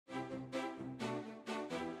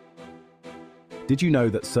Did you know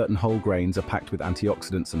that certain whole grains are packed with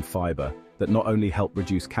antioxidants and fiber that not only help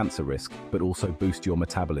reduce cancer risk, but also boost your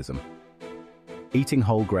metabolism? Eating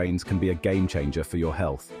whole grains can be a game changer for your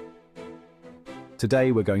health.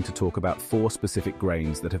 Today, we're going to talk about 4 specific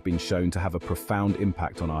grains that have been shown to have a profound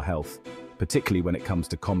impact on our health, particularly when it comes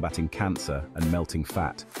to combating cancer and melting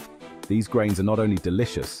fat. These grains are not only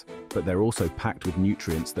delicious, but they're also packed with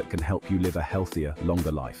nutrients that can help you live a healthier,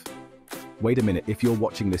 longer life. Wait a minute, if you're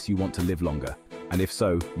watching this, you want to live longer, and if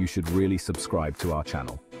so, you should really subscribe to our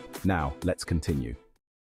channel. Now, let's continue.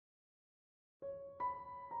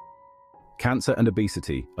 Cancer and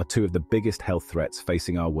obesity are 2 of the biggest health threats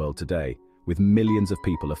facing our world today, with millions of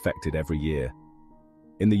people affected every year.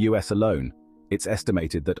 In the US alone, it's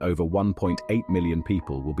estimated that over 1.8 million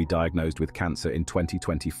people will be diagnosed with cancer in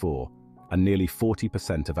 2024, and nearly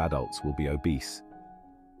 40% of adults will be obese.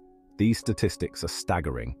 These statistics are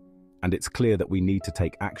staggering, and it's clear that we need to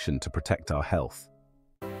take action to protect our health.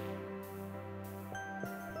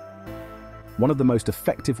 One of the most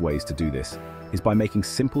effective ways to do this is by making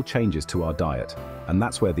simple changes to our diet, and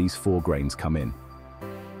that's where these 4 grains come in.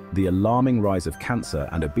 The alarming rise of cancer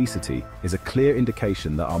and obesity is a clear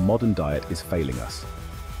indication that our modern diet is failing us.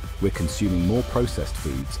 We're consuming more processed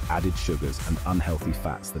foods, added sugars, and unhealthy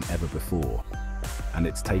fats than ever before, and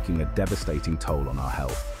it's taking a devastating toll on our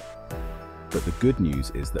health. But the good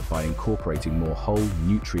news is that by incorporating more whole,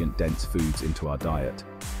 nutrient-dense foods into our diet,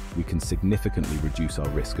 we can significantly reduce our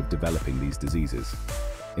risk of developing these diseases.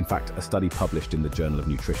 In fact, a study published in the Journal of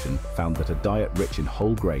Nutrition found that a diet rich in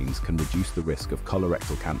whole grains can reduce the risk of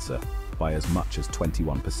colorectal cancer by as much as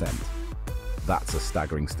 21%. That's a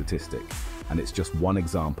staggering statistic, and it's just one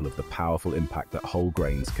example of the powerful impact that whole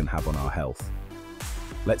grains can have on our health.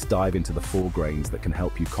 Let's dive into the 4 grains that can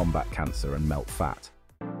help you combat cancer and melt fat.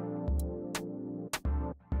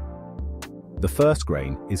 The first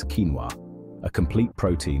grain is quinoa, a complete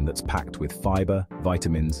protein that's packed with fiber,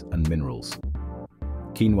 vitamins, and minerals.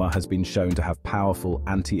 Quinoa has been shown to have powerful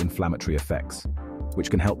anti-inflammatory effects,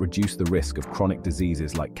 which can help reduce the risk of chronic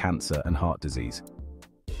diseases like cancer and heart disease.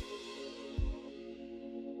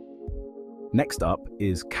 Next up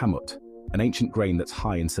is kamut, an ancient grain that's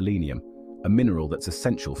high in selenium, a mineral that's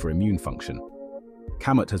essential for immune function.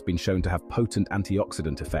 Kamut has been shown to have potent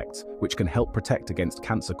antioxidant effects, which can help protect against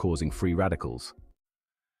cancer-causing free radicals.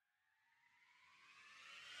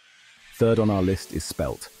 Third on our list is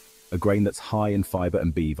spelt, a grain that's high in fiber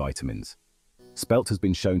and B vitamins. Spelt has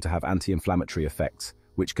been shown to have anti-inflammatory effects,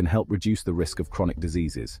 which can help reduce the risk of chronic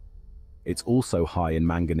diseases. It's also high in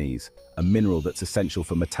manganese, a mineral that's essential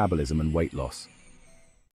for metabolism and weight loss.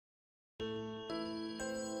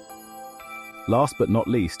 Last but not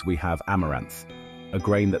least, we have amaranth, a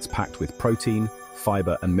grain that's packed with protein,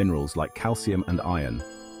 fiber, and minerals like calcium and iron.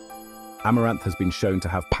 Amaranth has been shown to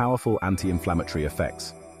have powerful anti-inflammatory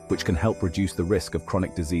effects, which can help reduce the risk of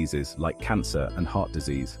chronic diseases like cancer and heart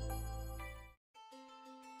disease.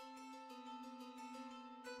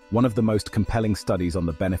 One of the most compelling studies on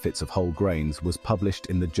the benefits of whole grains was published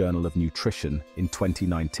in the Journal of Nutrition in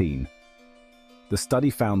 2019. The study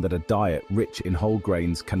found that a diet rich in whole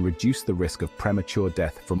grains can reduce the risk of premature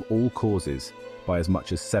death from all causes by as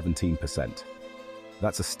much as 17%.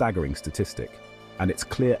 That's a staggering statistic, and it's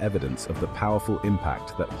clear evidence of the powerful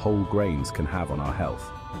impact that whole grains can have on our health.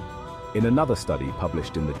 In another study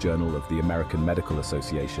published in the Journal of the American Medical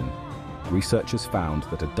Association, researchers found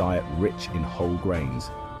that a diet rich in whole grains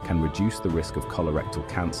can reduce the risk of colorectal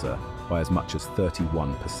cancer by as much as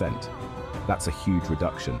 31%. That's a huge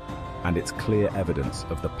reduction, and it's clear evidence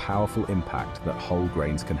of the powerful impact that whole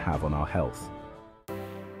grains can have on our health.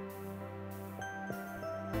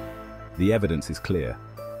 The evidence is clear.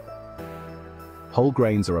 Whole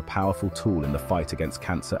grains are a powerful tool in the fight against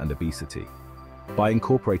cancer and obesity. By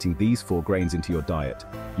incorporating these 4 grains into your diet,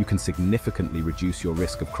 you can significantly reduce your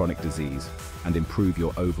risk of chronic disease and improve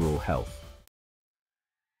your overall health.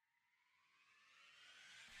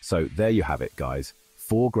 So there you have it, guys.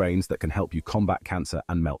 4 grains that can help you combat cancer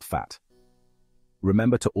and melt fat.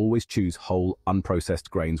 Remember to always choose whole, unprocessed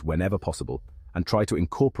grains whenever possible, and try to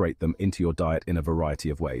incorporate them into your diet in a variety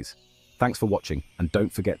of ways. Thanks for watching, and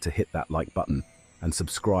don't forget to hit that like button and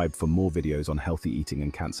subscribe for more videos on healthy eating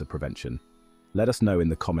and cancer prevention. Let us know in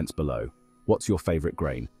the comments below, what's your favorite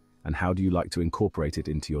grain, and how do you like to incorporate it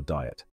into your diet?